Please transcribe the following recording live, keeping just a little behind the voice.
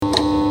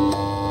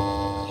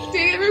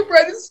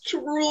Brett is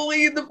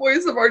truly the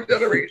voice of our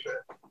generation.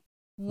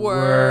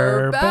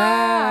 We're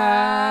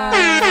back.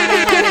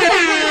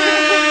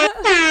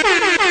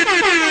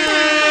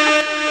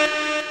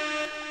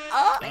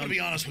 I'm gonna be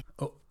honest with you.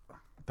 Oh,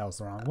 that was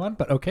the wrong one,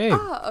 but okay.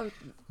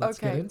 Let's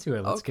get into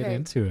it. Let's get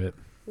into it.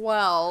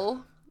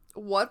 Well,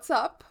 what's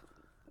up?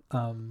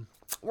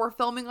 We're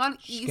filming on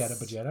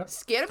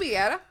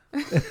Scattabajetta.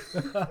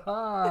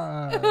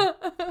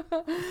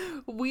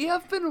 We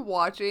have been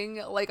watching,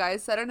 like I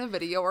said in a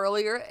video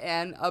earlier,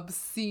 an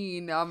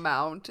obscene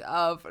amount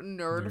of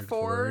Nerd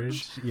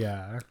Forge.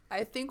 Yeah.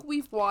 I think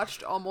we've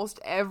watched almost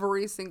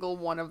every single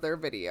one of their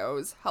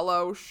videos.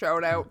 Hello,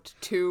 shout out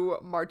to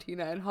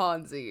Martina and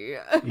Hansi.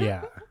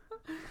 Yeah.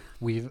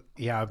 We've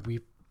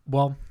pretty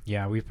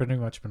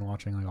much been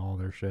watching like all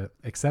their shit,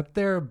 except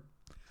their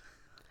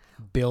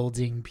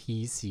building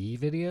PC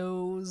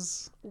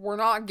videos. We're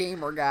not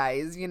gamer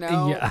guys, you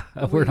know? Yeah,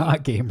 we're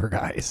not gamer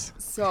guys.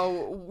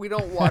 So we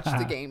don't watch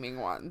the gaming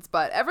ones,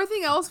 but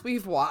everything else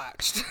we've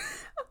watched.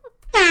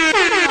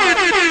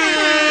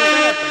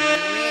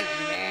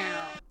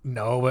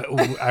 No, but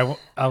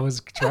I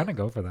was trying to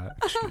go for that.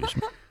 Excuse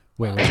me.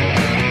 Wait.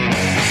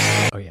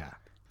 Oh, yeah.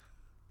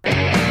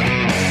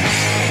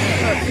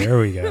 There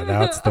we go.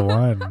 That's the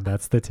one.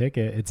 That's the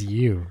ticket. It's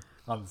you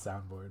on the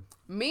soundboard.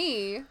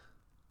 Me?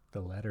 The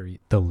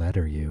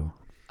letter U.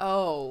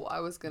 Oh, I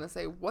was going to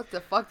say, what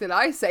the fuck did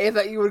I say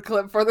that you would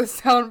clip for the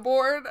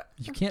soundboard?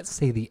 You can't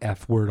say the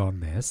F word on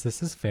this.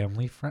 This is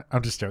family friend.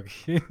 I'm just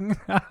joking.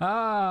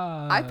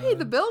 I paid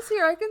the bills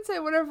here. I can say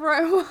whatever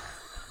I want.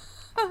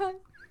 I'm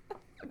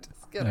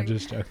just kidding. I'm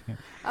just joking.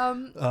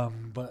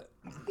 But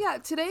yeah,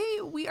 today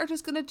we are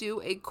just going to do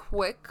a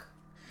quick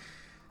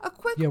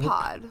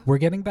pod. We're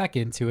getting back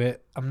into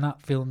it. I'm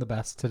not feeling the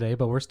best today,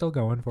 but we're still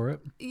going for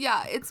it.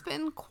 Yeah, it's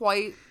been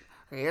one.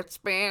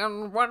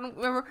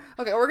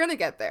 Okay, we're gonna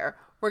get there.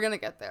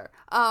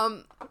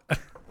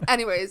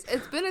 Anyways,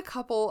 it's been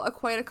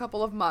quite a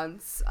couple of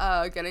months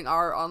getting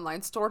our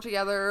online store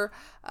together,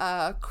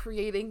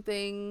 creating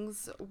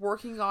things,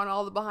 working on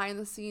all the behind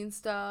the scenes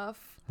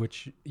stuff.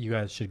 Which you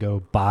guys should go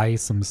buy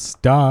some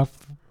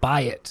stuff.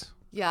 Buy it.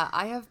 Yeah,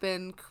 I have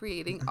been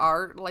creating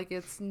art like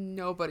it's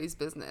nobody's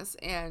business,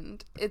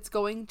 and it's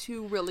going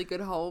to really good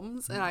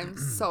homes, and I'm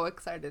so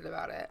excited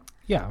about it.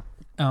 Yeah.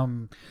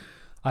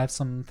 I have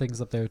some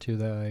things up there too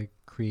that I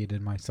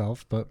created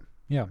myself, but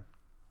yeah.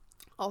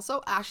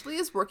 Also, Ashley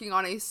is working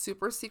on a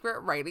super secret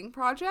writing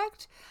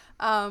project.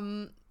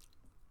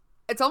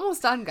 It's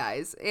almost done,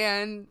 guys,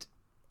 and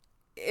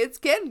it's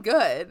getting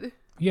good.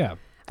 Yeah.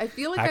 I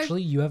feel like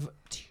actually you have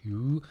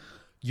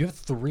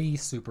 3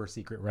 super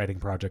secret writing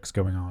projects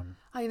going on.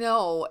 I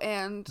know,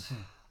 and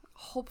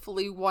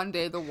hopefully one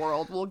day the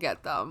world will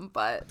get them,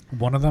 but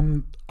one of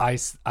them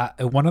is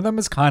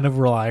kind of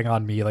relying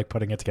on me like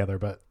putting it together,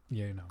 but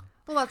you know.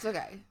 Well, that's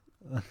okay.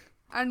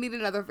 I need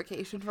another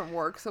vacation from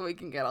work so we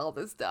can get all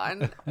this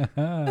done.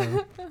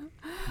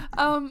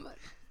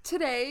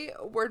 Today,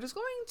 we're just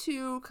going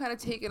to kind of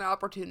take an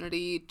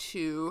opportunity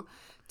to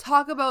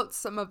talk about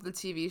some of the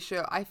TV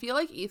show. I feel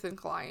like Ethan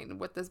Klein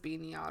with this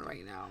beanie on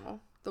right now.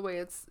 The way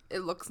it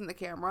looks in the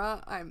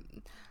camera,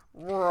 I'm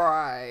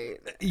right.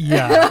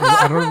 Yeah,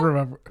 I don't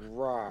remember.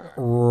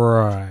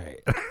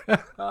 Right.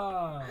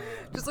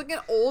 Just like in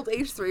old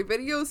H3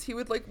 videos, he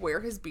would like wear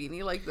his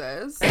beanie like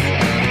this,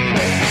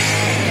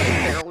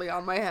 barely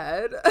on my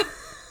head.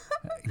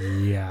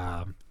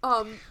 Yeah.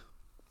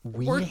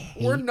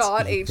 We're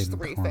not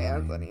H3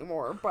 fans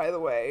anymore, by the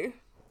way.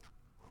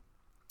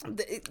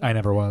 I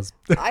never was.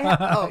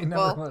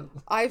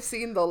 I've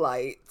seen the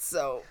light,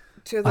 so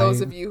to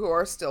those of you who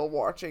are still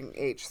watching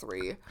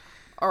H3,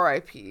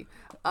 R.I.P.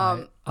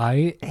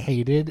 I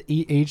hated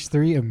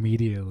H3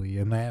 immediately,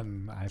 and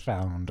then I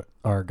found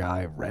our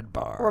guy Red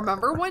Bar.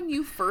 Remember when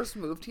you first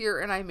moved here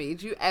and I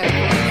made you every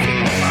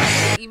single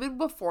Friday? Even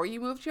before you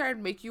moved here, I'd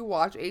make you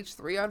watch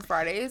H3 on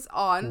Fridays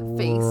on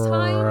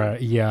FaceTime?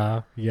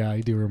 Yeah,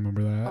 I do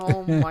remember that.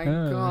 Oh my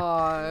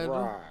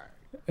god.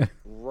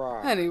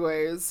 Right.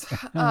 Anyways,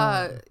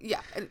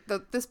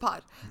 this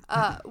pod,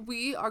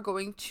 we are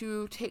going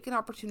to take an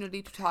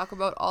opportunity to talk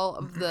about all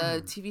of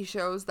the TV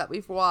shows that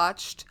we've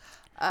watched,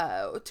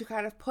 to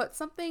kind of put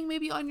something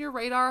maybe on your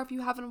radar if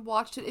you haven't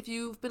watched it, if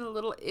you've been a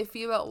little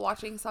iffy about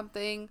watching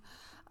something.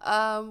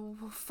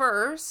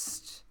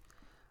 First,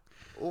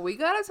 we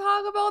gotta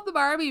talk about the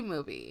Barbie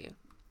movie.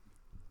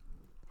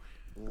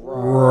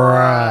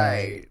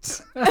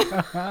 Right.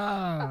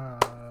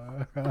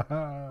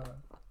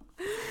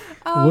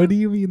 What do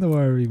you mean the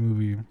Barbie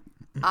movie?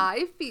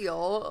 I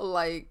feel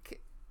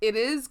like it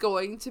is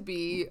going to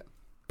be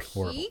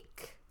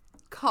peak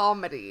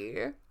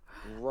comedy.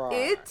 Right.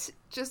 It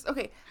just,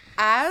 okay,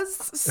 as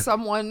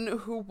someone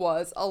who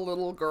was a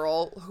little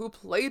girl who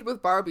played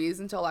with Barbies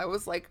until I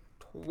was like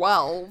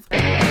 12.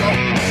 Well,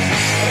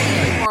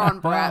 more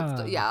on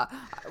Bratz. Yeah,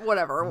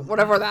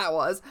 whatever that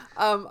was.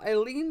 I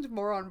leaned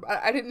more on.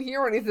 I didn't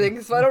hear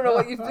anything, so I don't know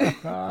what you did.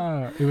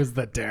 It was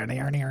the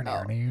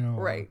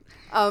right.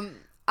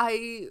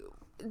 I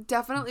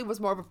definitely was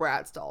more of a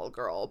Bratz doll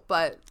girl,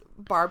 but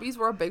Barbies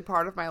were a big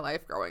part of my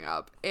life growing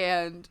up,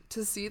 and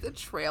to see the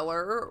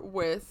trailer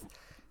with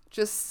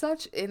just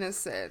such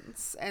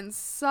innocence and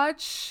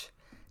such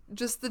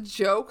just the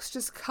jokes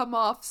just come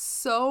off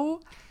so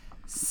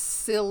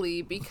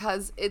silly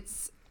because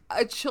it's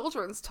a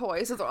children's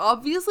toy, so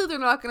obviously they're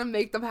not going to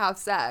make them have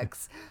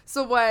sex.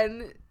 So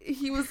when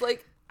he was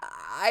like,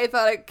 I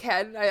thought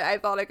I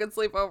thought I could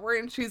sleep over,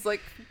 and she's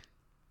like,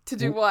 to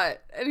do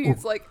what? And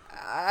he's like,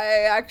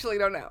 I actually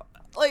don't know.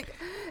 Like,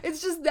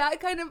 it's just that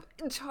kind of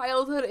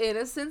childhood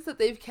innocence that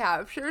they've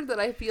captured that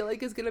I feel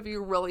like is going to be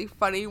really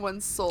funny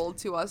when sold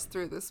to us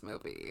through this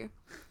movie.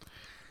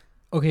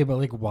 Okay, but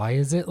like, why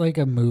is it like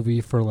a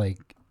movie for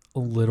like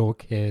little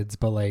kids,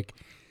 but like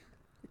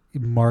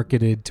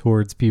marketed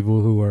towards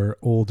people who are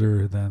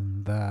older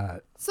than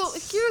that? So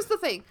here's the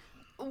thing.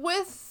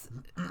 With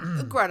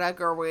Greta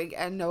Gerwig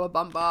and Noah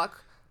Baumbach,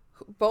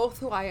 both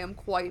who I am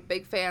quite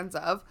big fans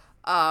of,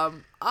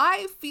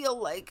 I feel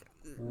like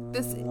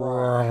this...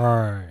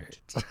 Right.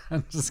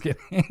 I'm just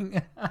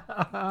kidding.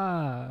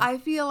 I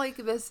feel like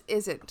this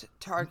isn't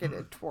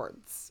targeted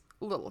towards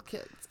little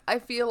kids. I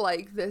feel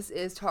like this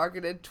is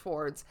targeted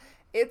towards...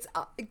 It's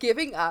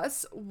giving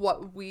us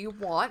what we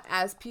want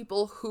as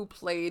people who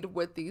played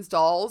with these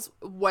dolls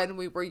when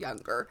we were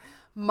younger.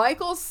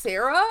 Michael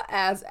Cera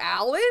as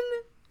Alan?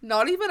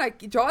 Not even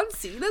John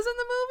Cena's in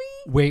the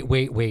movie?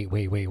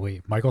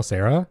 Wait. Michael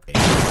Cera?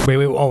 Wait.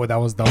 Oh, that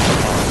was the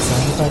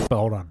sound effect, but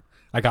hold on.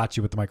 I got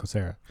you with the Michael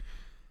Cera.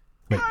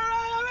 Wait.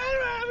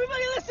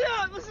 Everybody listen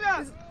up.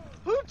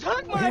 Who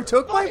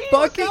took my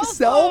fucking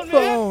cell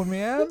phone,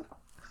 man?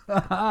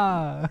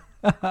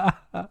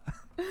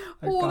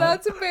 Oh,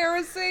 that's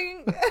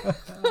embarrassing.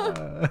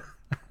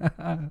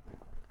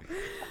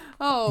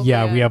 Oh,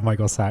 yeah, man. we have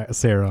Michael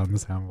Cera on the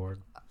soundboard.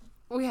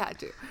 We had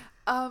to.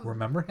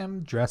 Remember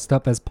him dressed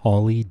up as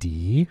Pauly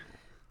D?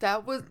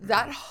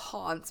 That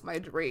haunts my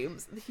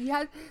dreams. He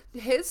had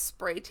his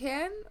spray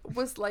tan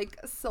was like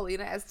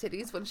Selena as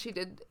titties when she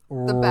did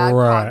the bad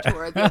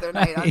contour the other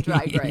night on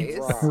Drag Race.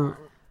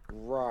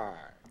 Right.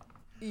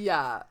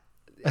 Yeah,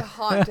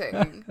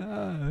 haunting.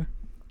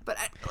 But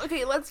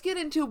okay, let's get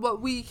into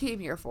what we came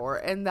here for,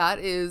 and that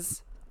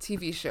is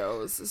TV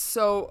shows.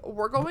 So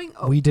we're going.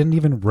 We didn't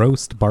even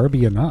roast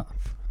Barbie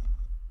enough.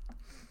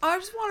 I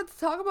just wanted to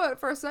talk about it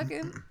for a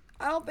second.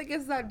 I don't think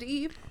it's that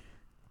deep.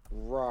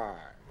 Right.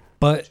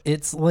 But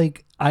it's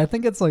like, I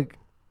think it's like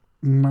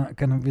not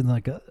gonna be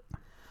like a...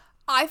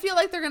 I feel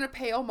like they're going to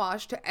pay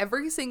homage to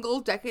every single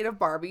decade of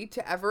Barbie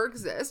to ever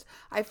exist.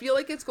 I feel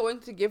like it's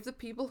going to give the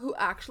people who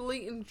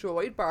actually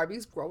enjoyed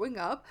Barbies growing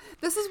up.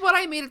 This is what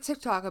I made a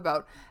TikTok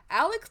about.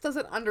 Alex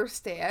doesn't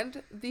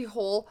understand the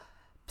whole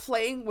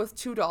playing with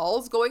two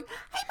dolls going,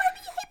 "Hi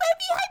Barbie, hi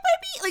Barbie, hi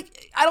Barbie."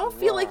 Like, I don't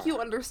feel like you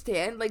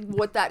understand like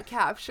what that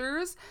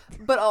captures.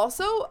 But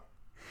also,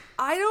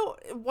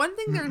 one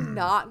thing they're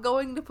not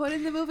going to put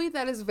in the movie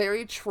that is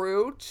very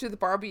true to the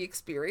Barbie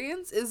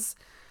experience is...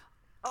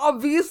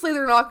 Obviously,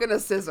 they're not going to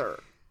scissor.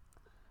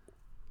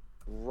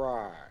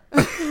 Right.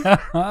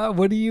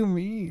 What do you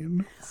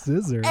mean?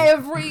 Scissor?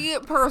 Every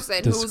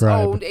person who's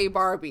Describe. owned a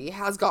Barbie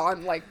has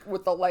gone, like,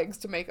 with the legs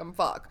to make them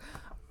fuck.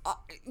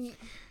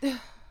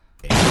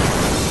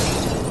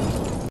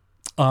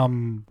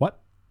 What?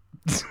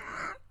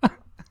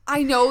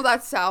 I know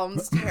that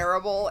sounds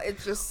terrible. It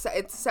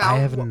sounds... I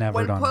have never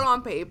when done put it.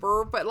 on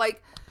paper, but,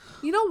 like,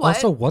 you know what?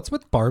 Also, what's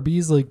with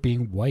Barbies, like,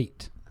 being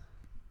white?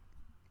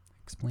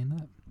 Explain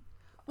that.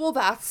 Well,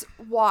 that's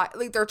why.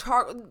 Like,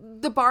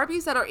 the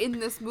Barbies that are in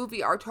this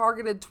movie are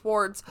targeted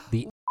towards...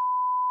 The...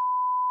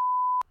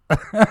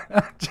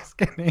 Just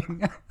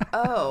kidding.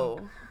 Oh.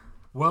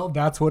 Well,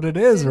 that's what it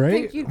is, I right?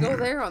 think you'd go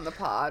there on the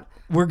pod.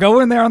 We're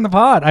going there on the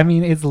pod. I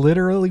mean, it's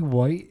literally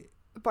white.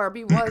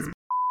 Barbie was...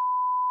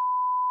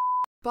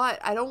 But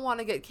I don't want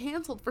to get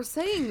canceled for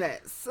saying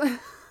this.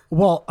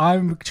 Well,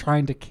 I'm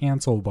trying to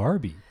cancel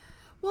Barbie.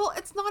 Well,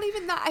 it's not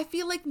even that. I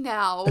feel like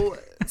now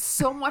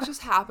so much has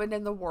happened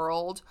in the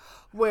world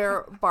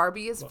where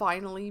Barbie is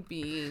finally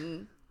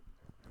being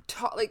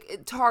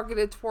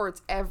targeted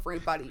towards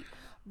everybody.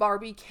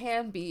 Barbie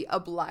can be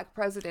a black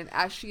president,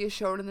 as she is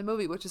shown in the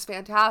movie, which is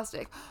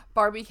fantastic.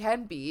 Barbie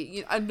can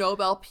be a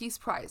Nobel Peace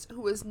Prize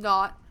who is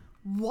not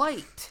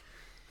white.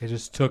 It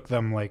just took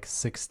them like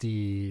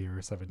 60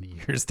 or 70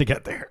 years to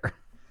get there.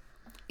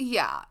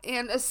 Yeah,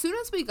 and as soon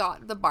as we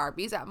got the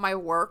Barbies at my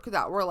work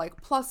that were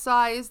like plus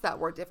size, that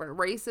were different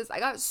races, I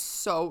got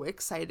so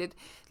excited.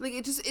 Like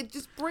it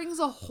just brings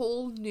a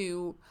whole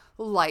new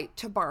light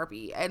to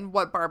Barbie and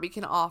what Barbie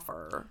can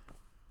offer.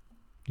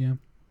 Yeah.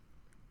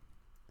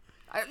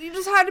 You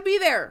just had to be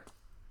there.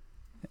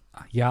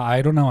 Yeah,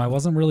 I don't know. I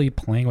wasn't really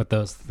playing with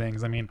those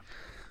things. I mean,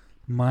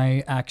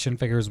 my action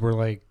figures were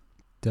like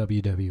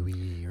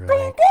WWE or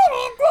like...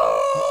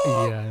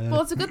 Yeah.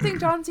 Well, it's a good thing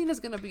John Cena's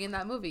going to be in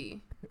that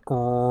movie.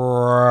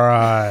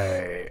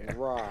 Right.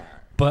 Right.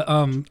 But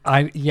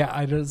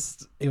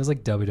it was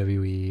like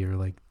WWE or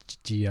like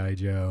G.I.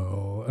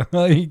 Joe.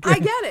 Like, I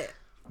get it.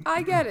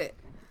 I get it.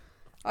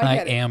 I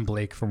am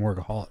Blake from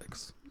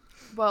Workaholics.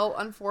 Well,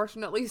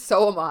 unfortunately,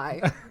 so am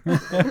I.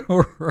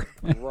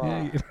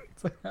 Right.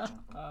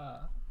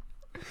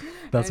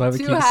 That's why we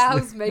two keep.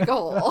 halves make a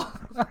whole.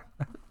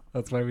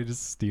 That's why we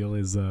just steal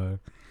his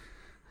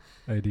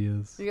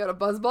ideas. You got a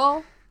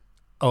buzzball?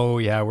 Oh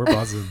yeah, we're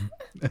buzzing.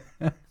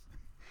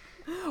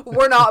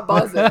 We're not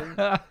buzzing.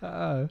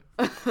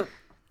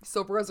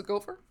 Sober as a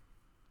gopher?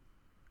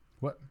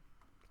 What?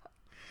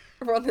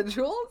 Run the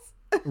jewels?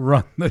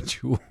 Run the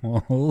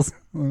jewels.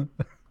 Do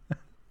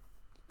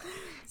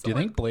you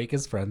think Blake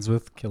is friends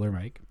with Killer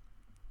Mike?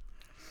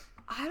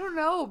 I don't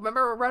know.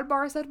 Remember Red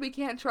Bar said we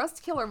can't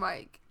trust Killer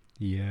Mike.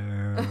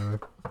 Yeah.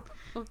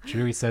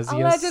 True, he says he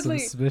has Allegedly.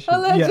 suspicion.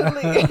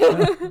 Allegedly.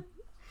 Yeah.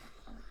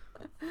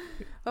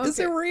 Okay. Is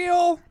it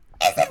real?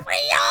 Is it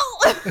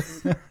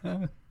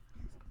real?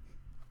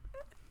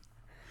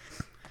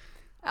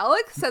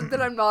 Alex said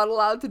that I'm not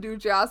allowed to do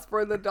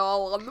Jasper the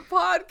doll on the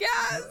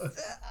podcast.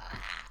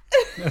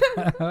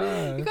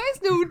 You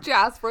guys know who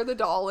Jasper the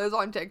doll is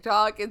on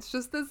TikTok? It's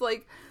just this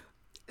like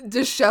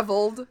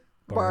disheveled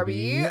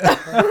Barbie.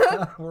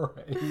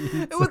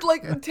 Right. With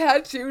like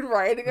tattooed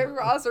writing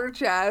across her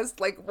chest,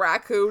 like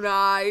raccoon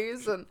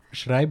eyes, and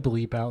Should I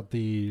bleep out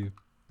the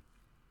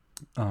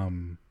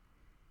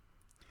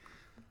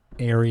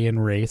Aryan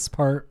race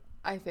part?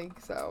 I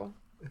think so.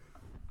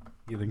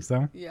 You think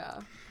so? Yeah.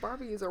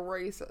 Barbie is a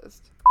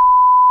racist.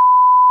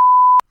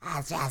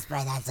 That's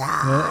Jasper, that's all.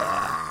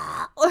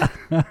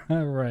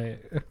 Right.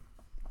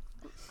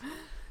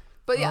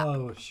 But yeah,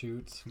 Oh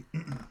shoot.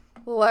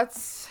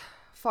 let's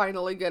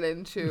finally get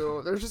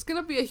into. There's just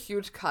gonna be a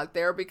huge cut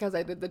there because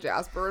I did the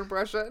Jasper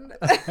impression.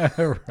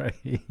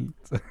 Right.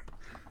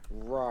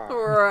 Right.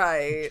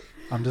 Right.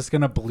 I'm just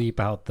gonna bleep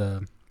out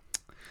the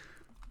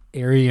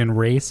Aryan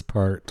race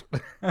part.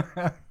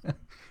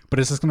 But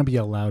it's just gonna be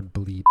a loud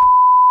bleep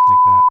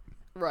like that.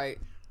 Right.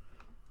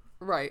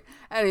 Right.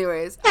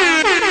 Anyways.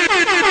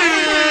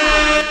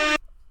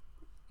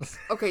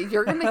 Okay,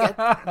 you're gonna get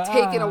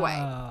taken away.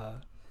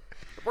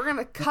 We're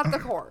gonna cut the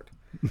cord.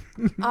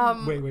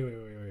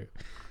 Wait.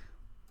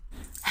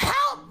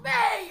 Help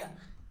me!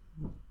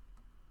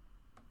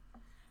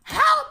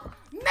 Help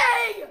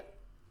me!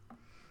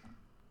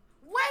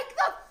 Wake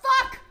the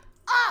fuck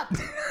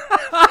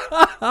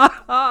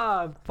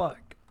up!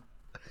 Fuck.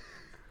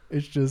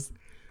 It's just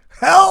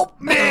help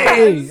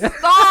me.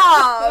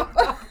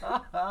 Stop!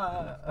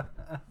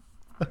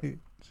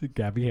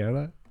 Gabby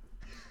Hanna.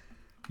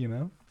 You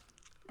know?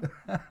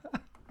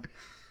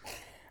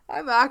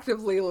 I'm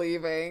actively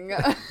leaving.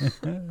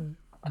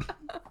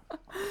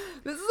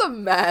 This is a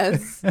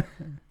mess.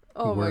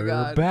 Oh my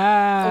god.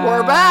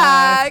 We're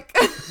back.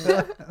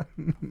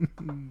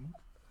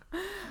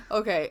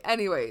 Okay,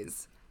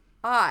 anyways.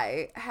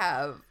 I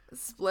have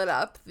split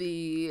up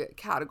the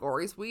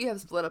categories. We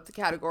have split up the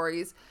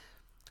categories,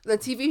 the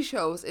TV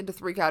shows, into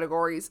 3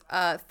 categories.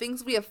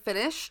 Things we have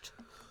finished,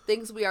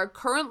 things we are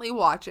currently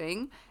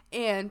watching,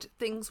 and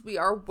things we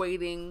are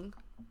waiting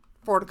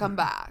for to come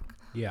back.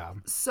 Yeah.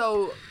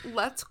 So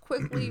let's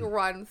quickly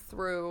run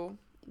through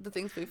the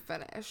things we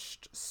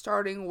finished,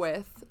 starting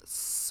with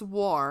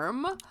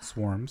Swarm.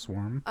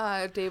 Swarm.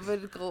 Mike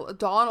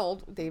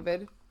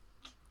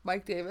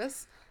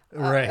Davis.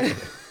 Right.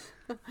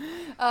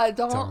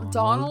 Donald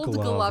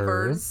Glover.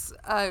 Glover's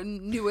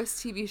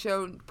newest TV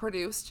show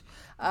produced.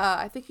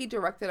 I think he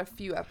directed a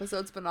few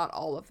episodes, but not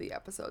all of the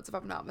episodes, if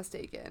I'm not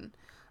mistaken.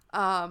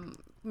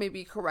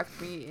 Maybe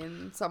correct me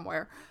in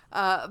somewhere.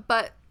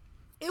 But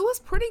it was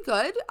pretty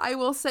good. I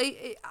will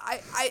say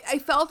I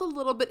felt a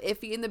little bit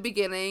iffy in the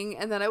beginning,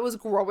 and then it was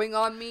growing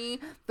on me.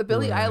 The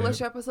Billie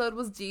Eilish episode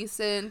was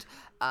decent,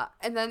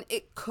 and then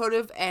it could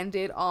have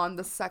ended on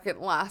the second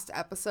last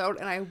episode,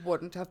 and I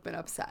wouldn't have been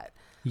upset.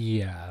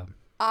 Yeah.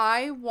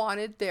 I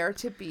wanted there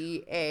to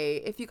be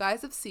if you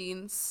guys have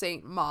seen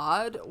Saint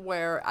Maud,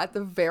 where at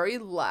the very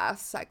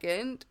last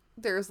second,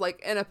 there's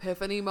like an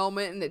epiphany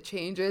moment and it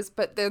changes,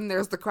 but then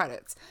there's the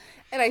credits.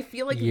 And I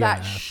feel like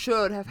that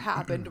should have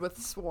happened with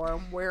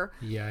Swarm, where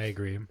Yeah, I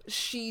agree.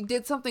 she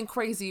did something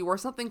crazy, or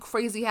something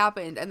crazy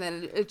happened, and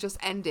then it just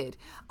ended.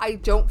 I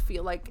don't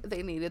feel like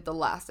they needed the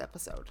last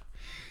episode.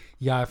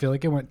 Yeah, I feel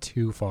like it went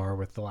too far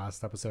with the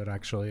last episode,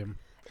 actually.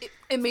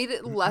 It made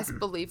it less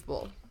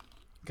believable.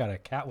 Got a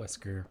cat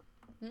whisker.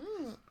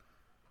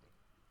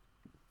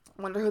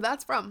 Wonder who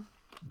that's from.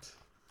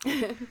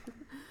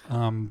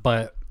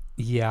 But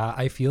yeah,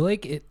 I feel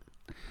like it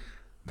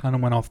kind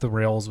of went off the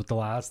rails with the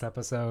last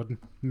episode.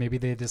 Maybe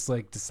they just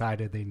like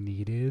decided they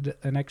needed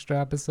an extra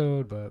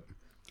episode, but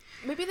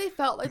Maybe they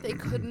felt like they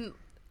couldn't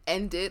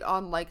end it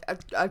on like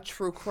a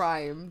true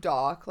crime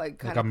doc, like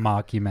kind like a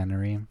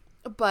mockumentary.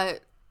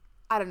 But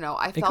I don't know.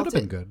 I It felt could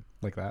have been good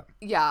like that.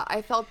 Yeah,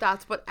 I felt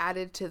that's what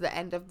added to the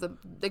end of the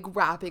like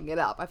wrapping it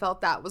up. I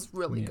felt that was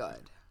really good.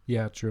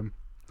 Yeah, true.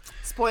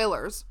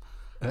 Spoilers.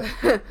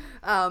 But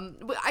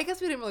I guess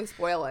we didn't really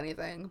spoil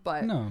anything,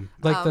 but No,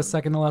 like the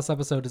second to last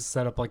episode is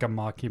set up like a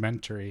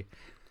mockumentary,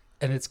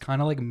 and it's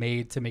kind of like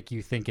made to make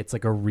you think it's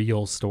like a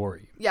real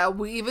story. yeah,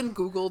 we even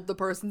Googled the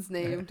person's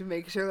name to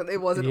make sure that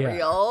it wasn't Yeah.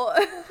 real.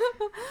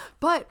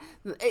 But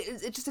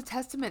it's just a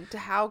testament to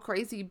how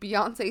crazy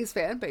Beyonce's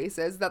fan base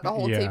is that the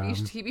whole Yeah.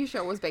 TV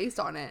show was based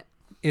on it.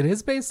 it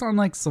is based on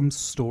like some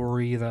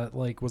story that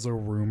like was a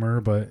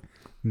rumor but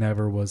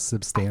never was I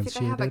think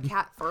substantiated. I have a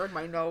cat fur in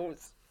my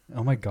nose.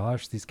 Oh my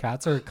gosh, these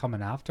cats are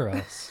coming after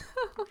us.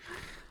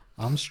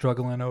 I'm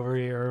struggling over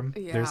here.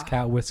 There's Yeah.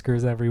 cat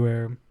whiskers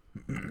everywhere.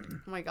 Oh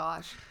my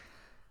gosh.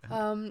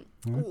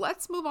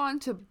 Let's move on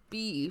to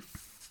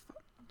beef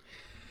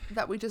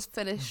that we just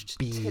finished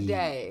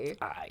today.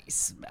 I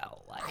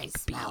smell like I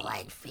smell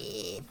like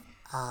beef.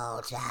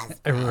 Oh,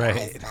 Jasper, Right.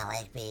 I smell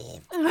like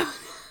beef.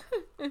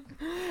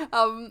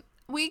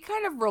 We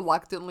kind of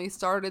reluctantly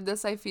started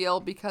this, I feel,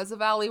 because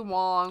of Ali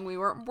Wong.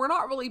 We're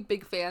not really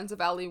big fans of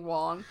Ali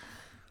Wong.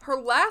 Her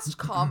last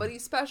comedy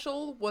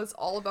special was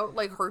all about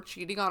like her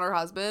cheating on her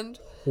husband,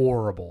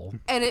 horrible.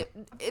 and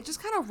it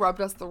just kind of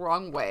rubbed us the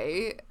wrong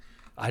way.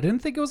 I didn't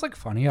think it was like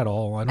funny at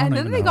all. I don't And then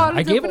even they know. got a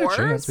I gave it a divorce.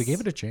 chance. We gave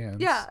it a chance.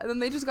 Yeah, and then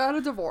they just got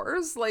a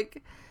divorce.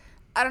 Like,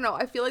 I don't know.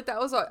 I feel like that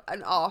was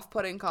an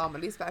off-putting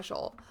comedy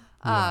special.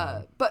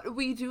 But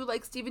we do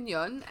like Stephen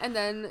Yun, and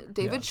then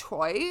David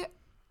Choi.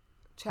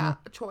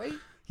 Choi?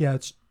 Yeah,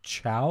 it's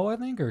Chow, I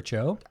think, or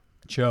Cho.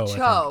 Cho. I think.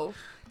 Cho.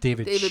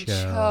 David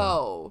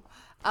Cho.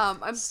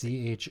 I'm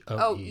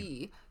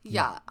CHOE.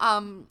 Yeah.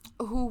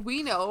 Who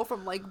we know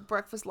from like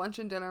Breakfast, Lunch,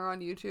 and Dinner on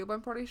YouTube.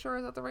 I'm pretty sure.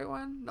 Is that the right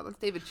one? No, that's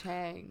David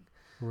Chang.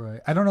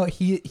 Right. I don't know.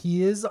 He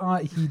is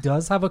on. He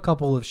does have a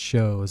couple of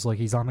shows. Like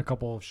he's on a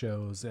couple of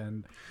shows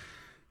and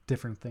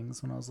different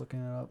things. When I was looking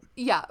it up,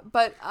 Yeah,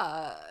 but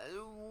I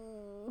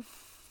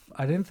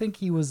didn't think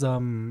he was.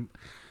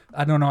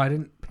 I don't know. I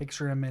didn't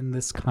picture him in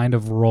this kind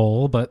of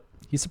role, but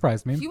he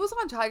surprised me. he was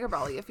on Tiger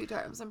Belly a few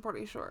times. I'm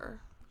pretty sure.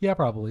 Yeah,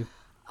 probably.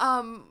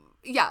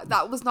 Yeah,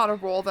 that was not a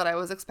role that I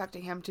was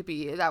expecting him to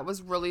be. That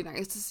was really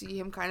nice to see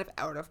him kind of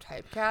out of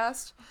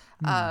typecast.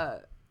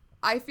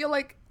 I feel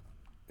like,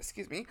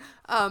 excuse me,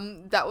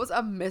 that was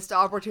a missed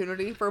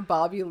opportunity for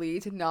Bobby Lee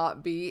to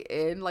not be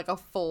in like a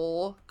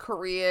full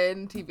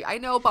Korean TV. I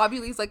know Bobby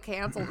Lee's like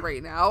canceled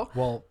right now,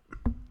 Well,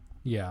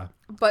 yeah.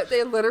 but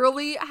they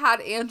literally had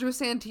Andrew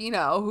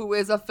Santino, who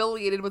is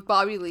affiliated with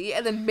Bobby Lee,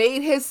 and then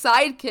made his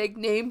sidekick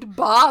named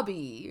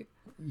Bobby.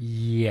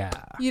 Yeah.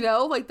 You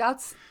know, like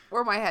that's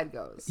where my head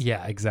goes.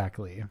 Yeah,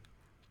 exactly.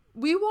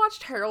 We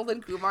watched Harold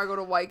and Kumar go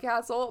to White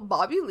Castle.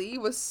 Bobby Lee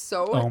was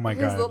so. Oh my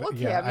his God. little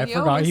Yeah, cameo I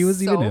forgot he was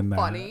so even in that.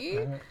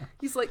 funny.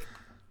 He's like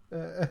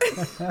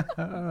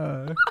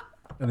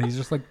And he's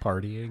just like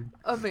partying.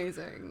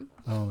 amazing.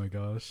 Oh my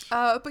gosh.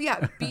 But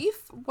yeah,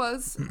 Beef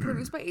was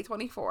produced by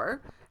A24,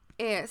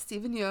 and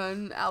Stephen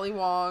Yun, Ali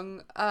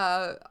Wong,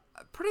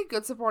 pretty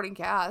good supporting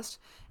cast,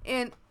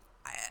 and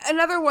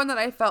another one that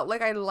I felt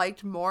like I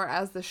liked more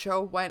as the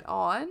show went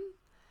on,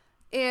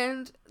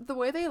 and the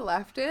way they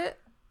left it.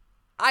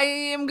 I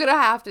am gonna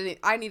have to.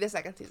 I need a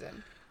second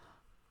season.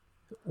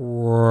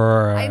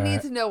 Right. I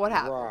need to know what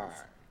happens. Right.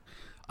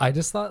 I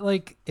just thought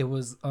like it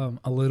was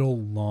a little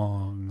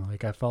long.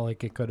 Like I felt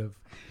like it could have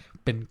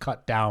been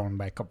cut down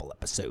by a couple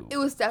episodes. It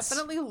was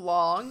definitely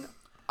long,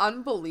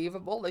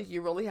 unbelievable. Like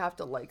you really have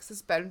to like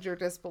suspend your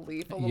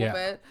disbelief a little Yeah.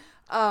 bit.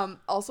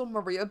 Also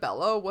Maria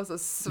Bello was a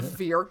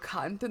severe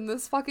cunt in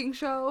this fucking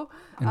show.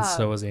 And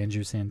so was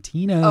Andrew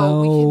Santino.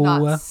 Oh, we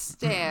cannot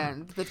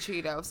stand the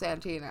Cheeto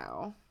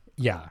Santino.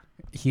 Yeah,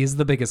 he's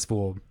the biggest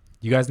fool.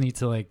 You guys need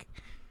to like.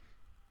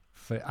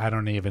 I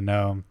don't even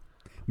know.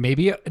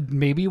 Maybe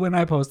when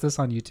I post this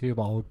on YouTube,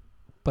 I'll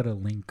put a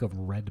link of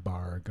Red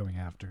Bar going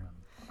after him.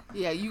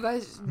 Yeah, you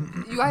guys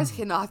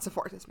cannot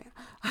support this man.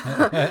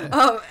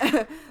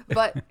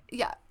 But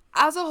yeah,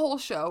 as a whole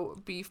show,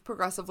 Beef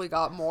progressively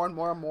got more and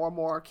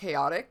more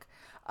chaotic.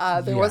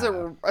 There was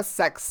a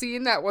sex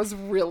scene that was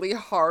really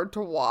hard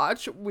to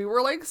watch. We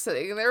were like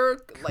sitting there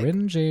like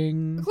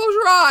Cringing. close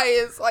your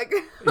eyes, like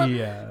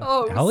Yeah.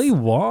 Oh, it was- Ali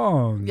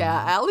Wong.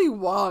 yeah. Ali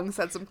Wong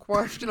said some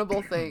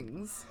questionable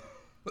things.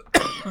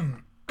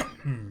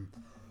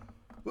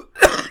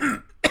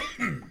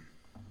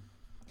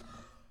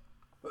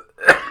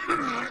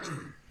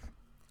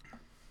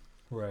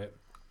 Right.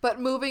 But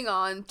moving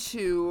on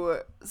to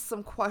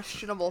some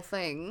questionable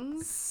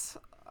things,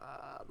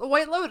 the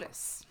White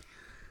Lotus.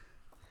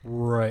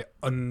 Right.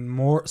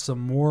 Some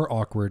more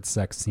awkward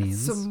sex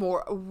scenes. Some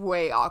more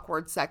way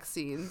awkward sex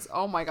scenes.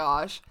 Oh my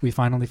gosh. We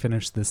finally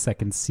finished the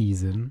second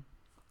season.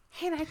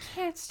 And I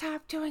can't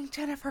stop doing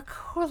Jennifer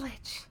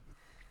Coolidge.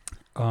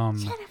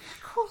 Jennifer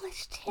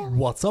Coolidge, too.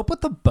 What's up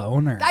with the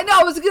boner? I know,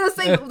 I was gonna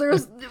say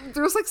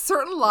there's like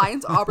certain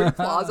lines Aubrey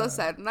Plaza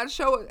said in that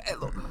show.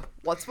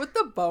 What's with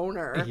the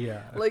boner?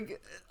 Yeah.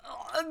 Like,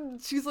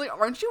 she's like,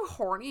 aren't you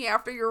horny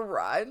after your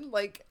run?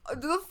 Like,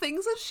 the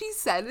things that she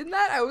said in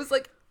that, I was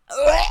like,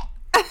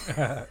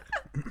 Right.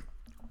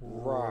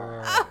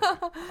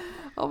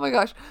 oh my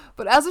gosh.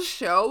 But as a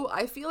show,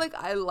 I feel like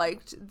I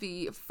liked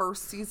the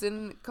first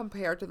season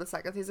compared to the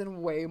second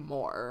season way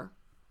more.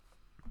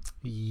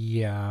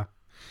 Yeah.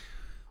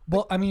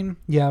 Well, I mean,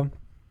 yeah.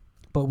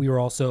 But we were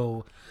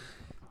also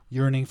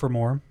yearning for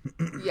more.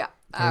 Yeah.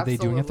 Are they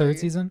doing a third absolutely.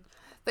 season?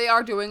 They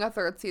are doing a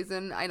third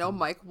season. I know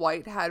Mike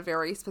White had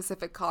very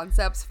specific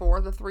concepts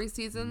for the 3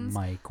 seasons.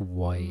 Mike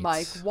White.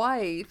 Mike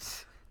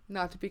White,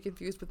 not to be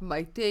confused with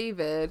Mike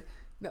David.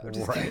 No,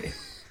 just kidding.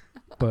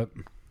 But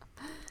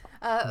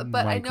But I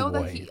Mike know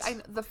that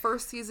White. the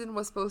first season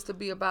was supposed to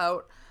be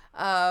about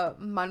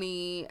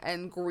money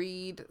and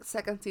greed.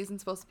 Second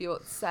season's supposed to be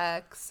about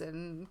sex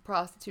and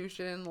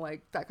prostitution,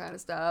 like that kind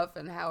of stuff,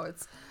 and how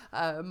it's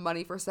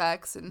money for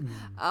sex. And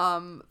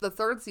the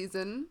third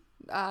season,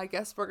 I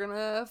guess we're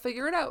gonna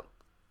figure it out.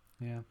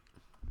 yeah,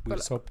 we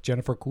just hope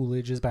Jennifer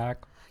Coolidge is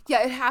back.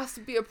 Yeah, it has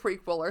to be a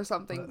prequel or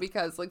something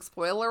because, like,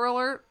 spoiler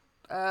alert,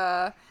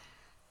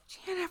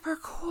 Jennifer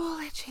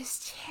Coolidge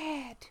is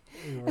dead.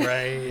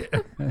 Right.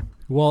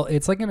 Well,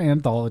 it's like an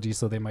anthology,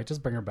 so they might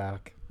just bring her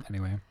back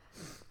anyway.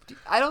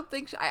 I don't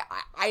think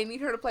I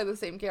need her to play the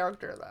same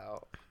character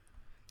though.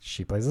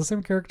 She plays the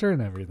same character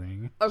and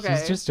everything. Okay.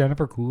 She's just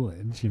Jennifer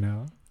Coolidge, you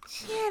know?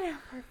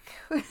 Jennifer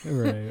Coolidge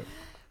Right.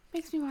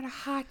 makes me want a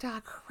hot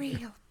dog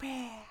real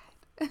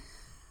bad.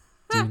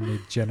 Doing the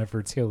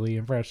Jennifer Tilly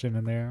impression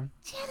in there.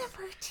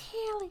 Jennifer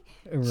Tilly.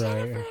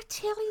 Right. Jennifer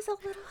Tilly's a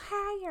little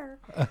higher,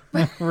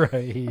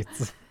 Right.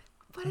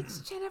 but it's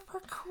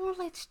Jennifer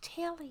Coolidge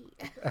Tilly.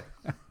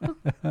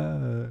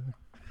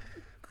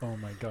 Oh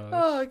my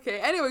gosh. Okay.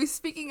 Anyway,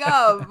 speaking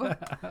of,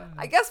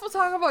 I guess we'll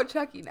talk about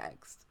Chucky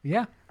next.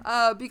 Yeah.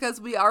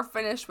 Because we are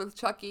finished with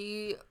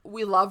Chucky.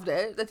 We loved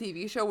it. The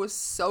TV show was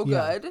so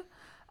Yeah. good.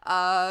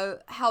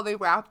 How they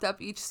wrapped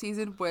up each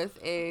season with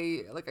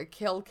a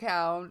kill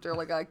count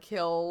or a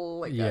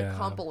kill a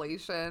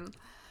compilation.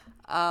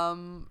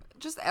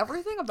 Just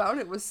everything about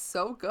it was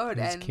so good.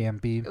 It was and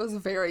campy. It was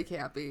very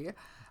campy.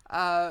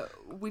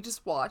 We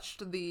just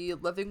watched the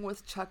Living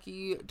with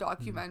Chucky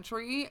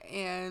documentary,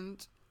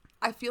 and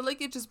I feel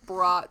like it just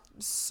brought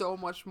so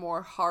much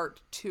more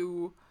heart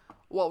to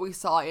what we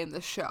saw in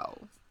the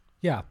show.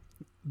 Yeah.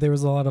 There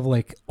was a lot of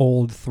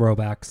old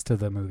throwbacks to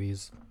the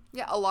movies.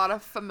 Yeah, a lot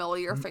of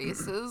familiar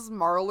faces,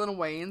 Marlon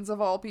Wayans of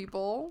all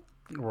people.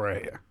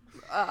 Right.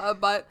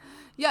 But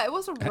yeah, it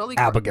was a really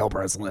Abigail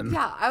Breslin.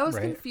 Yeah, I was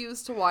Right.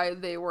 confused to why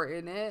they were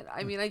in it.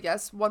 I mean, I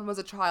guess one was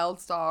a child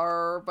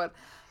star, but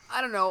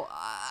I don't know.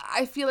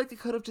 I feel like it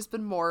could have just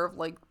been more of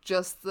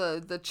just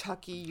the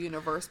Chucky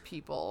universe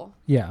people.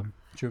 Yeah.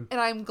 True.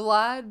 And I'm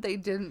glad they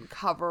didn't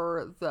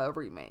cover the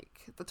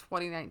remake, the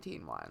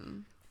 2019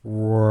 one.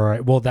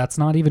 Right. Well, that's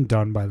not even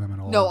done by them at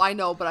all. No, I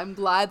know, but I'm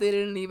glad they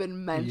didn't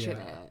even mention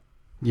Yeah. it.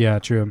 Yeah,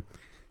 true.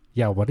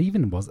 Yeah, what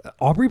even was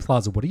Aubrey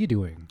Plaza? What are you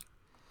doing?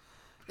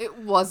 It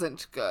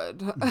wasn't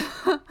good.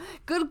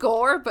 Good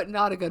gore, but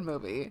not a good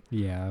movie.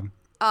 Yeah.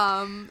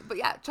 But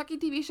yeah, Chucky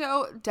TV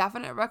show,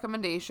 definite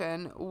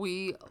recommendation.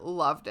 We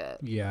loved it.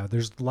 Yeah,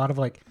 there's a lot of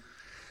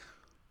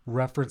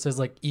references,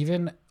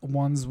 even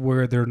ones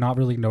where they're not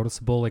really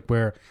noticeable,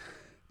 where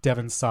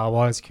Devon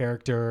Sawa's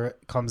character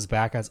comes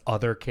back as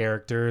other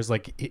characters.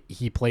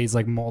 He plays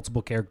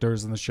multiple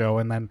characters in the show,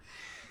 and then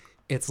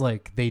it's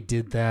they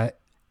did that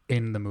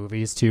in the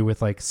movies too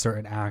with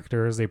certain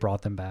actors. They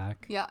brought them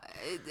back. Yeah,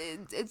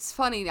 it's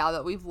funny now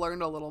that we've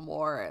learned a little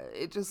more.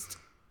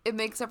 It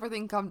makes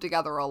everything come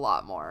together a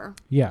lot more.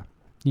 Yeah.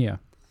 Yeah.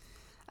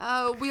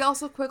 We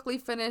also quickly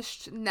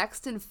finished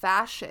Next in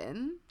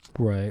Fashion.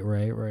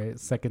 Right.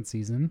 Second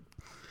season.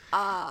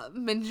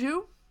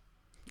 Minju.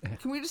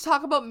 Can we just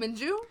talk about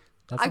Minju?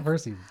 That's the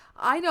first season.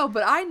 I know,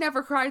 but I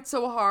never cried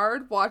so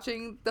hard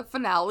watching the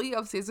finale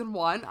of season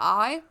 1.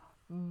 I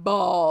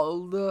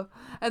bawled.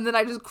 And then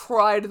I just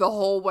cried the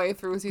whole way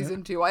through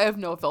season 2. I have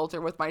no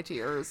filter with my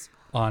tears.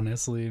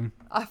 Honestly.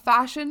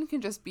 Fashion can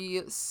just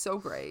be so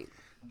great.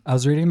 I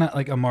was reading that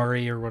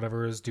Amari or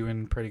whatever is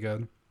doing pretty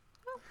good.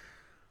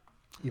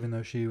 Even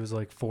though she was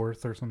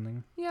 4th or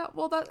something. Yeah,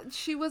 well, that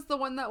she was the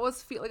one that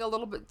was a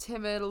little bit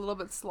timid, a little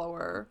bit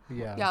slower.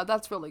 Yeah. Yeah,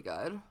 that's really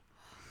good.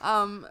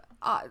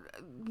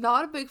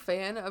 Not a big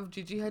fan of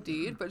Gigi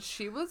Hadid, but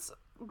she was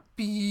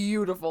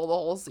beautiful the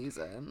whole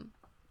season.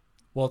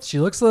 Well, she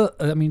looks,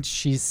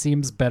 she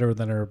seems better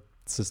than her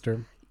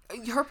sister.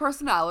 Her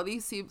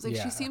personality seems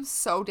Yeah. she seems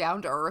so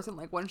down to earth, and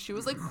when she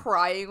was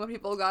crying when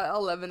people got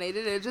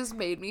eliminated, it just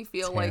made me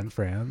feel Tan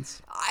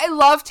France. I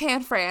love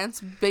Tan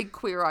France, big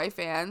Queer Eye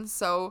fan,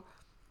 so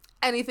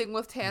anything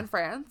with Tan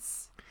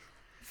France.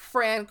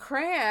 Fran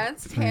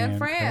Krantz, Tan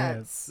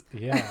France.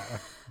 Yeah.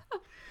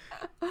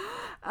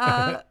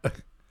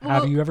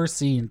 Have you ever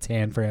seen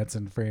Tan France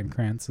and Fran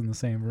Krantz in the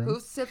same room?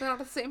 Who's said they're not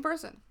the same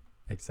person?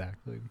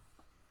 Exactly.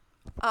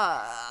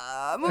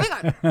 Moving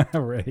on.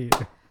 Right.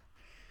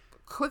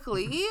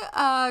 Quickly,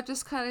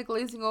 just kind of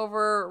glazing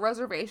over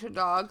Reservation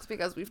Dogs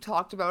because we've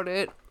talked about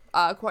it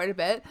quite a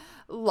bit.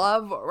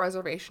 Love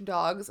Reservation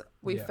Dogs.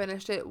 We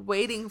finished it,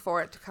 waiting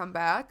for it to come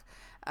back.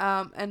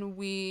 And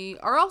we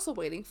are also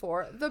waiting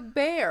for The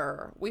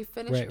Bear. We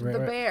finished The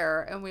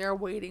Bear, and we are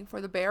waiting for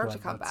The Bear to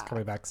come back.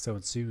 Coming back so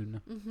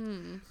soon.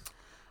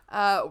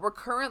 We're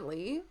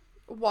currently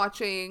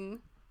watching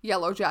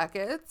Yellow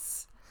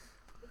Jackets,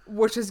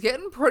 which is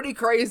getting pretty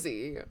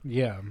crazy.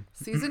 Yeah.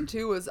 Season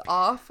 2 is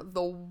off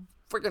the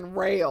freaking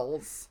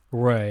rails.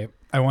 Right.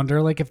 I wonder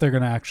if they're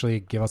gonna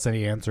actually give us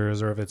any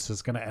answers, or if it's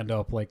just gonna end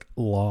up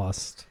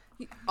Lost.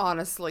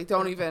 Honestly,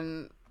 don't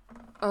even.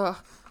 I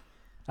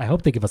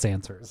hope they give us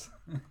answers.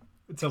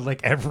 To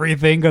like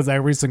everything, because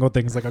every single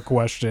thing's like a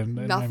question. in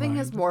my Nothing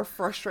is mind. more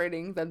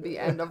frustrating than the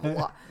end of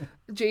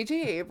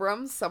J.J.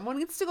 Abrams. Someone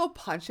needs to go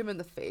punch him in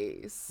the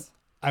face.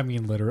 I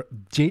mean, literally,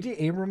 J.J.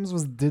 Abrams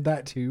did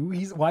that too.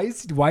 Why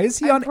is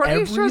he I'm on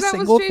pretty every sure that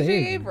single was J.J.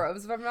 thing?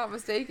 Abrams, if I'm not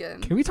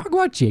mistaken. Can we talk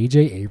about J.J.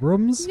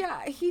 Abrams?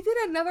 Yeah, he did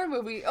another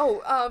movie.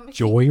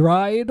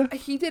 Joyride.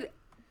 He did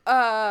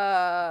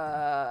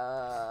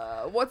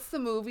what's the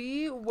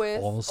movie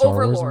with All Star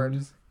Wars Overlord?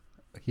 movies?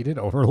 He did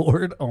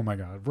Overlord. Oh my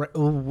god! Right,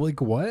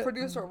 like what?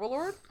 Produced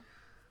Overlord?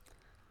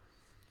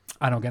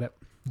 I don't get it.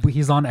 But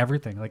he's on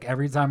everything. Like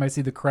every time I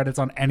see the credits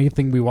on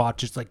anything we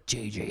watch, it's like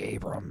J.J.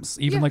 Abrams.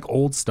 Even Yeah. like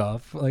old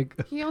stuff. Like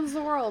He owns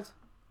the world.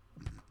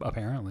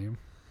 apparently.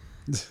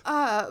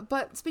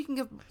 But speaking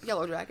of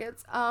Yellow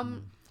Jackets,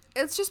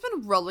 it's just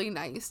been really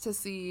nice to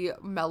see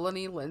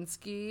Melanie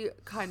Linsky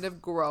kind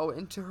of grow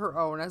into her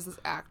own as this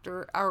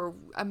actor.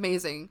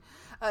 Amazing.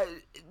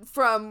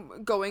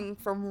 From going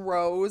from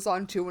Rose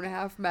on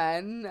 2.5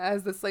 Men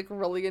as this like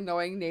really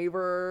annoying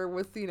neighbor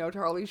with,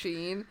 Charlie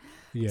Sheen.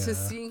 Yeah. To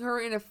seeing her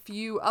in a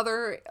few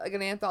other, like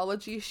an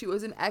anthology. She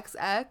was in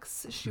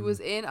XX. She was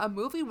in a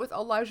movie with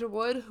Elijah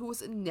Wood,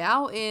 who's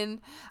now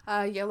in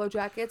Yellow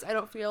Jackets. I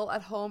don't feel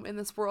at home in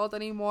this world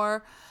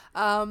anymore.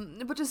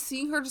 But just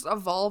seeing her just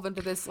evolve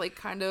into this like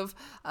kind of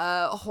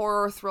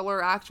horror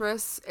thriller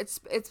actress, it's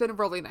been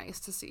really nice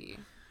to see.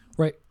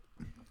 Right.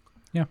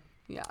 Yeah.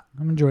 Yeah.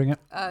 I'm enjoying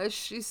it.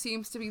 She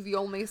seems to be the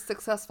only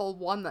successful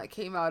one that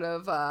came out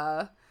of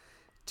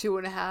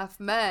 2.5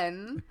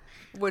 Men,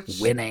 which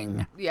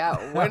Winning.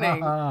 Yeah,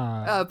 winning.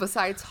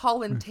 Besides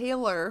Holland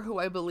Taylor, who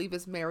I believe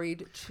is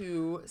married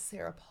to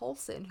Sarah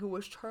Paulson, who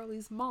was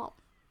Charlie's mom.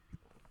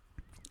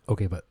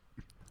 Okay, but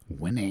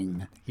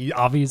winning. He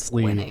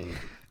obviously. Winning.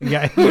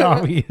 Yeah, he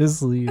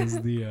obviously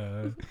is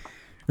the.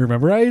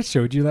 Remember, I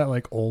showed you that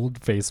like old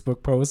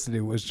Facebook post, and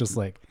it was just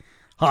like,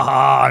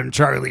 "Haha, I'm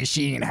Charlie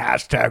Sheen.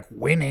 #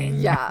 winning."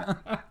 Yeah,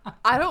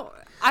 I don't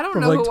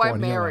From, know like, who I'm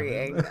 2011.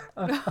 marrying.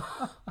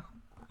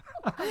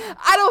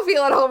 I don't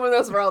feel at home in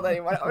this world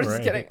anymore. I'm just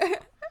Right. kidding.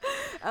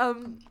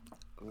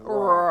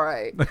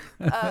 Right.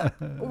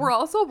 We're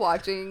also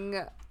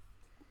watching.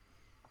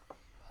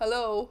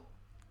 Hello,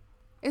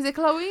 is it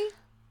Chloe?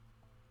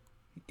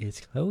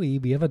 It's Chloe.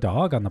 We have a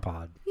dog on the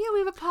pod. Yeah, we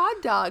have a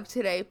pod dog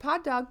today.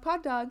 Pod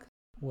dog.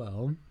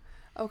 Well,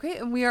 Okay,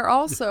 and we are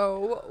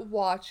also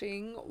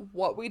watching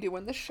What We Do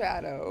in the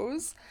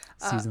Shadows.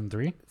 season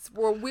 3.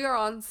 Where we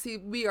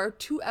are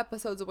 2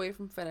 episodes away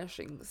from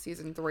finishing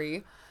season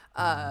 3.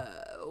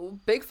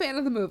 Big fan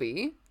of the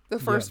movie, the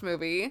first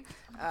movie.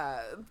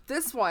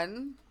 This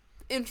one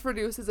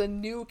introduces a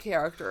new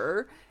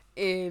character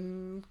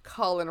in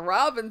Colin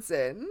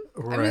Robinson.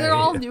 I mean, they're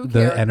all new The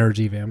characters.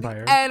 energy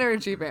vampire.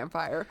 Energy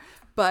vampire.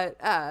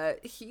 But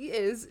he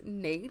is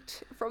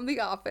Nate from The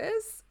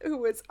Office,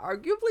 who is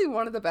arguably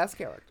one of the best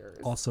characters.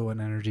 Also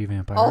an energy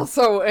vampire.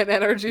 Also an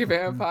energy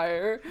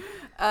vampire.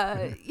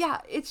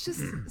 Yeah, it's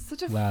just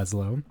such a...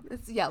 Laszlo.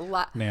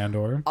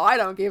 Nandor. I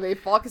don't give a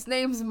fuck. His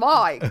name's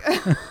Mike.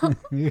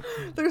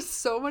 There's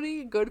so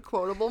many good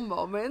quotable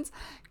moments.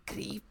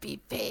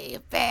 Creepy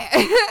baby.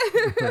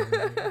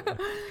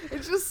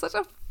 It's just such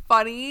a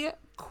funny,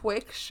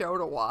 quick show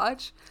to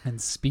watch.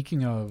 And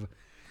speaking of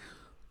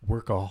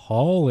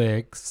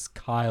workaholics,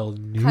 Kyle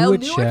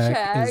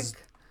Newacek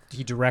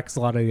he directs a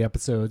lot of the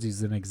episodes.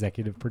 He's an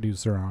executive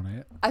producer on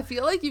it. I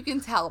feel like you can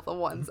tell the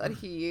ones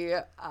that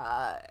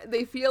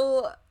they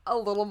feel a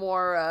little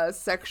more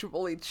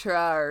sexually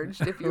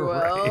charged, if you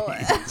will.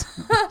 Right.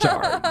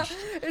 Charged.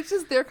 It's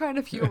just their kind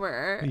of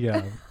humor.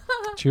 Yeah.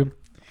 True.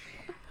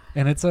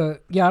 And it's I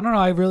don't know.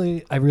 I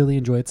really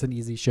enjoy it. It's an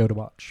easy show to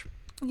watch.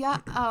 Yeah.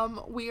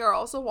 We are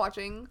also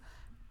watching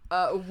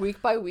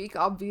week by week,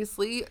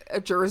 obviously,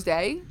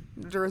 Jersey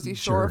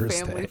Shore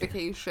Family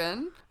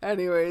Vacation.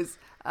 Anyways,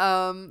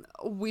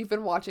 we've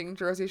been watching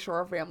Jersey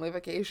Shore Family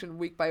Vacation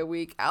week by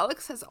week.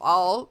 Alex has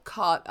all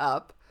caught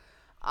up.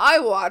 I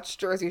watched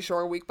Jersey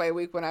Shore week by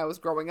week when I was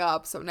growing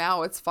up, so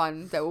now it's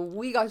fun that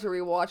we got to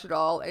rewatch it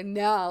all, and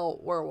now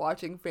we're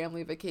watching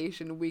Family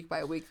Vacation week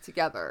by week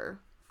together.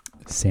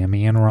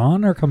 Sammy and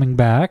Ron are coming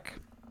back.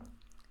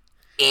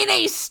 In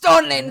a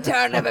stunning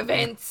turn of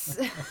events.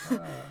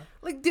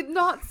 Like, did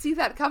not see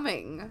that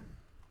coming.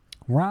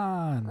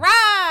 Ron.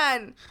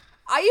 Ron!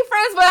 Are you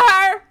friends with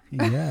her?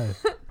 Yeah.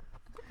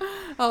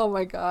 Oh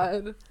my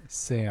god.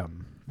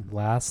 Sam.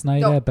 Last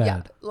night at bed.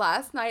 Yeah,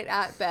 last night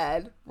at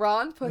bed,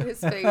 Ron put his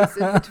face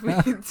in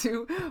between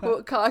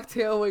 2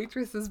 cocktail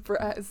waitresses'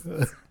 breasts.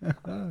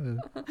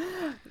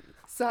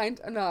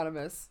 Signed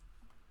Anonymous.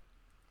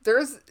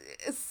 There's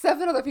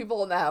 7 other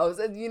people in the house,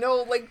 and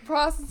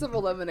process of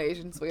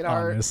elimination,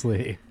 sweetheart.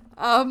 Honestly.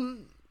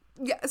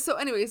 Yeah, so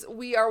anyways,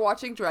 we are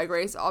watching Drag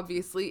Race,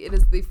 obviously. It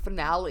is the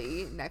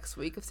finale next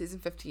week of season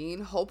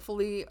 15.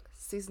 Hopefully,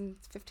 season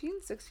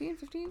 15? 16?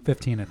 15?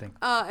 15, I think.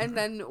 And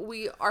then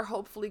we are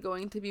hopefully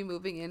going to be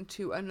moving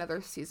into another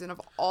season of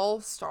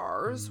All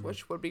Stars,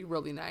 which would be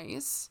really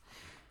nice.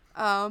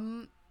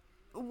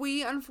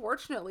 We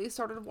unfortunately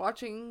started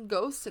watching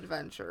Ghost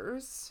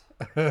Adventures.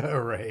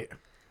 Right.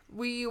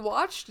 we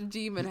watched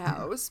Demon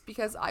House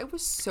because I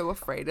was so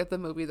afraid of the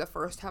movie the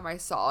first time I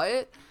saw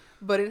it.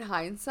 But in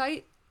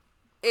hindsight,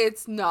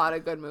 it's not a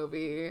good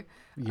movie.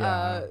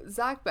 Yeah.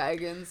 Zach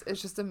Baggins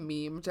is just a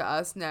meme to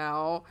us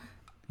now.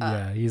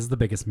 Yeah, he's the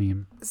biggest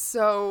meme.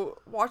 So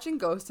watching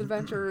Ghost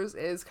Adventures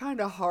is kind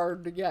of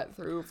hard to get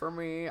through for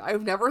me.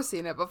 I've never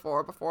seen it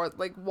before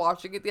like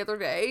watching it the other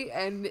day,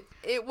 and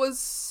it was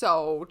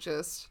so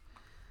just,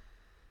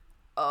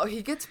 oh,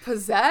 he gets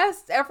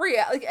possessed every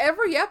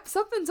ep,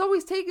 something's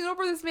always taking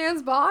over this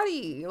man's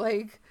body.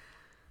 Like,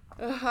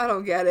 I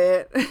don't get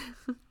it.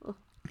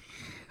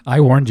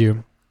 I warned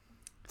you.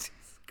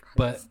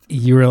 But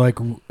you were like,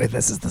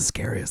 this is the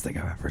scariest thing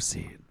I've ever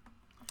seen.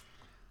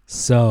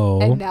 So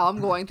And now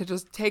I'm going to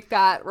just take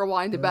that,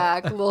 rewind it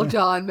back, Lil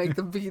Jon, make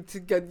the beat to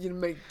get you to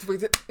make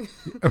tweet it.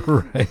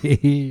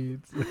 Right.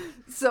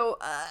 So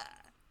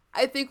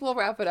I think we'll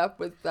wrap it up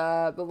with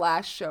the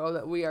last show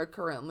that we are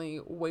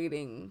currently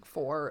waiting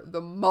for the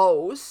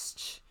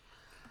most,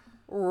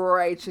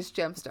 Righteous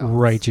Gemstones.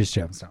 Righteous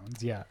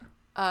Gemstones, yeah.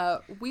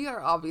 We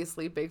are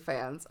obviously big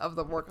fans of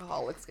the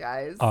Workaholics,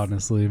 guys.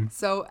 Honestly.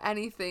 So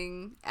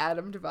anything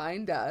Adam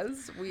Devine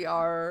does, we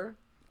are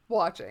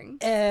watching.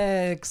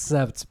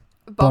 Except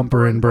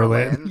Bumper in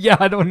Berlin. Yeah,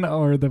 I don't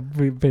know, or the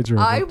picture.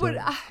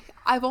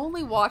 I've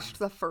only watched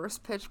the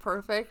first Pitch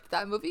Perfect.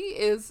 That movie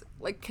is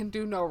like can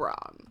do no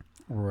wrong.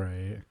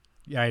 Right.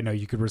 Yeah, I know.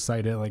 You could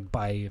recite it like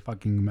by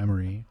fucking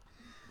memory.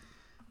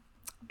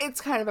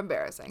 It's kind of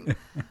embarrassing.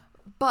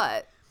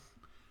 But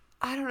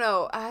I don't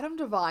know. Adam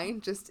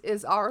Devine just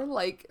is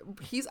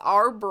he's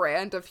our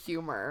brand of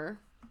humor.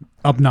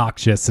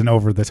 Obnoxious and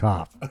over the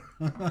top.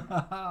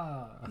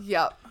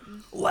 Yep.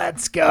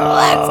 Let's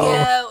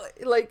go.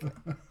 Like,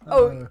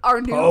 oh,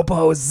 our new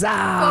Popo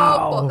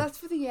Zow. that's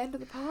for the end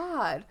of the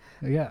pod.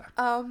 Yeah.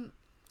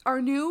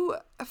 Our new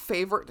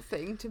favorite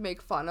thing to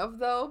make fun of,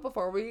 though,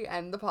 before we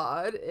end the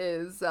pod,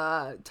 is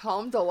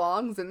Tom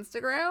DeLonge's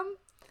Instagram.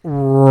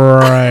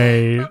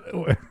 Right.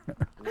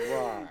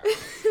 Right.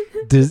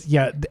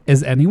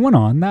 Is anyone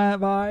on that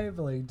vibe?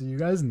 Like, do you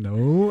guys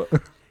know?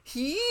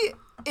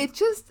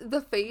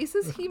 The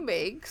faces he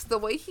makes, the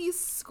way he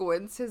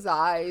squints his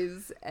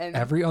eyes, and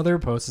Every other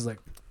post is like,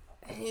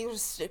 He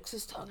just sticks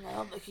his tongue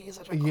out like he's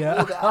such a cool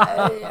Yeah.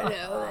 guy, you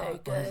know,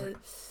 like,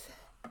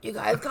 you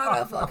guys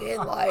got a fucking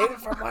light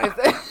for my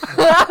thing.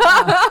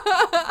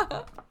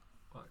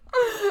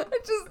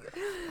 it just,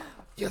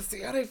 You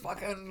see any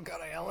fucking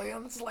good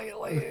aliens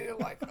lately?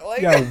 Like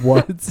yeah,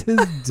 what's his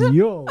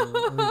deal?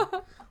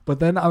 Like, but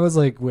then I was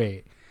like,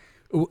 wait.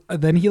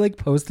 Then he like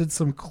posted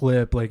some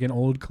clip, like an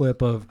old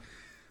clip of,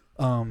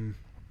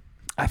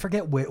 I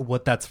forget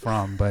what that's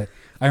from, but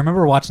I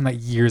remember watching that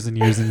years and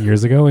years and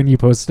years ago. And he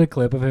posted a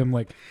clip of him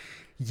like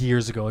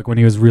years ago, like when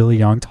he was really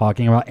young,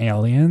 talking about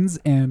aliens.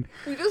 And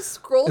we just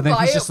scrolled and then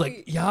by he's it. just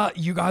like, yeah,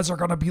 you guys are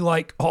gonna be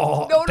like,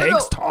 oh, No,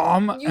 thanks, no.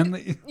 Tom.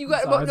 You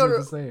got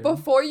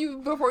before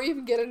you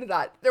even get into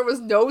that, there was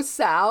no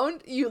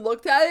sound. You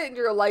looked at it and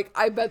you're like,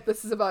 I bet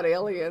this is about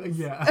aliens.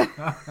 Yeah,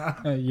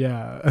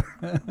 yeah.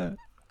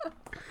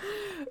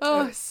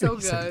 Oh, so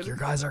He's good. like, you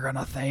guys are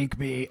gonna thank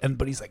me,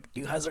 but he's like,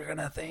 you guys are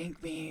gonna thank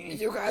me.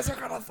 you guys are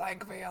gonna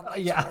thank me in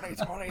like Yeah.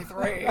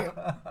 2023.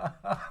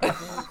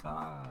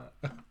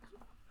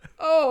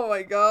 Oh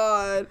my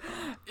god.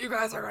 You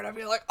guys are gonna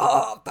be like,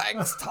 oh,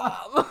 thanks,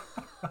 Tom.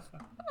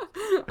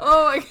 Oh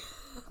my.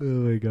 Oh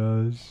my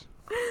gosh.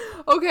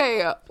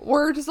 Okay,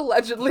 we're just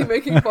allegedly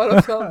making fun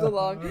of Tom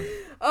DeLonge.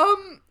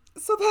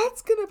 So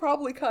that's gonna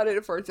probably cut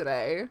it for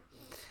today.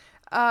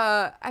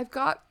 I've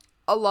got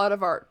a lot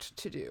of art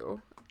to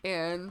do,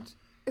 and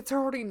it's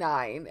already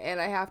 9,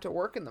 and I have to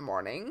work in the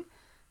morning,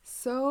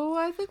 so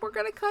I think we're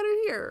gonna cut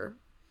it here.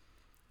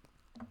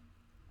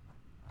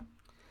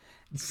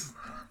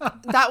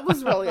 That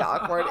was really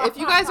awkward. If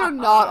you guys are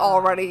not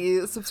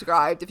already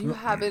subscribed, if you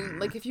haven't,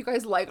 like, if you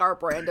guys like our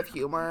brand of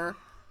humor,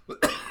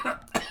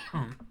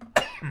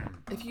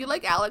 if you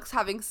like Alex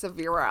having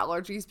severe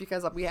allergies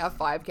because we have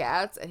 5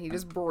 cats and he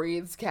just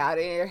breathes cat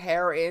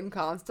hair in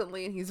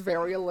constantly and he's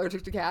very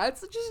allergic to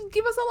cats, just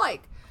give us a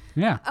like.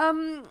 Yeah.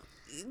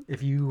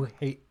 If you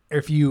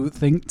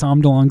think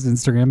Tom DeLonge's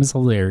Instagram is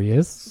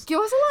hilarious, Give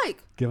us a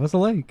like. give us a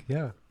like.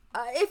 Yeah.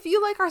 If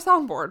you like our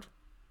soundboard.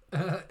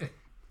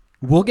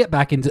 We'll get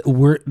back into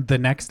the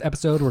next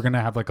episode. We're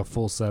gonna have like a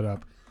full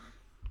setup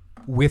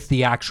with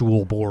the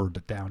actual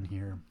board down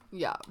here.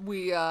 Yeah,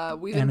 we've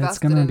And it's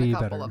invested gonna in be a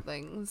couple better. of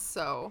things,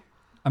 so.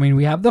 I mean,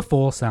 we have the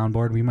full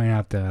soundboard. We might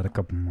have to add a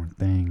couple more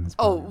things.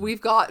 Oh, we've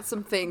got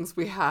some things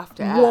we have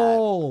to add.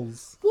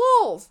 walls.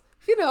 Walls.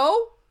 You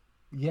know,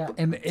 Yeah,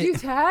 and do you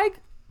tag?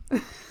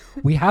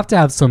 we have to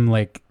have some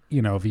like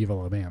Viva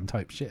La Bam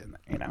type shit.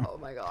 Oh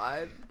my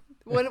god.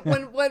 When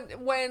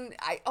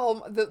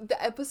the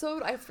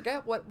episode, I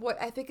forget what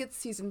I think it's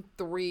season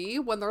 3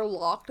 when they're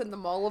locked in the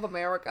Mall of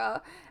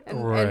America and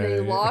they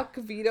Right. lock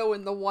Vito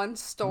in the one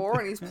store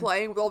and he's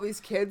playing with all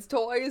these kids'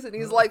 toys and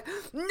he's like,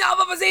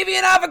 Nova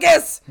Basavian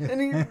Abacus, and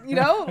he,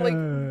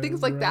 like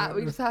things like that.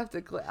 We just have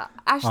to.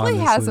 Ashley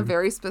has a Honestly.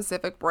 very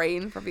specific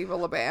brain for Viva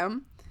La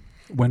Bam.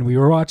 When we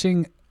were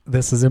watching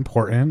this is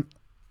important.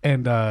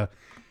 And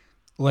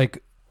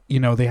like, you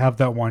know, they have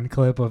that one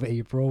clip of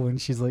April when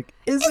she's like,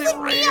 is it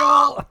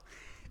real?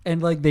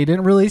 And like they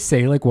didn't really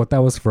say like what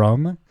that was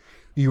from.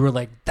 You were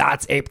like,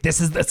 that's April. This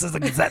is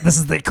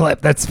the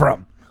clip that's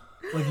from.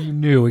 Like you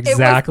knew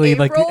exactly. It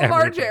was April like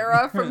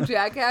Margera from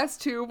Jackass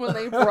 2 when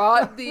they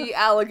brought the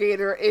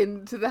alligator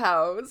into the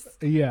house.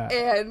 Yeah.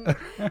 And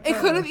it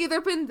could have either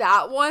been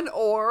that one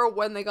or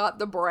when they got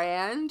the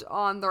brand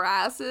on their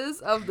asses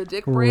of the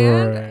dick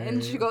brand. Right.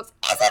 And she goes,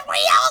 is it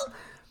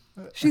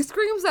real? She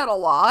screams that a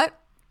lot.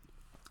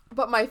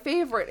 But my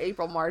favorite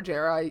April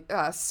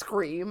Margera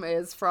scream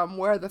is from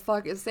Where the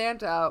Fuck is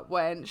Santa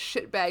when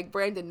shitbag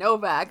Brandon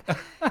Novak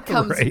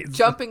comes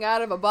jumping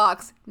out of a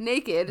box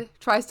naked,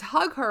 tries to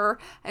hug her,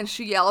 and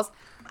she yells,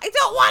 I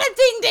don't want a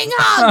ding ding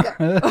hug!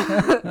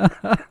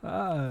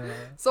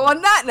 So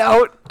on that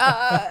note,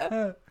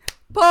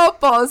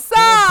 Popo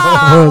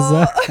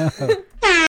Sao!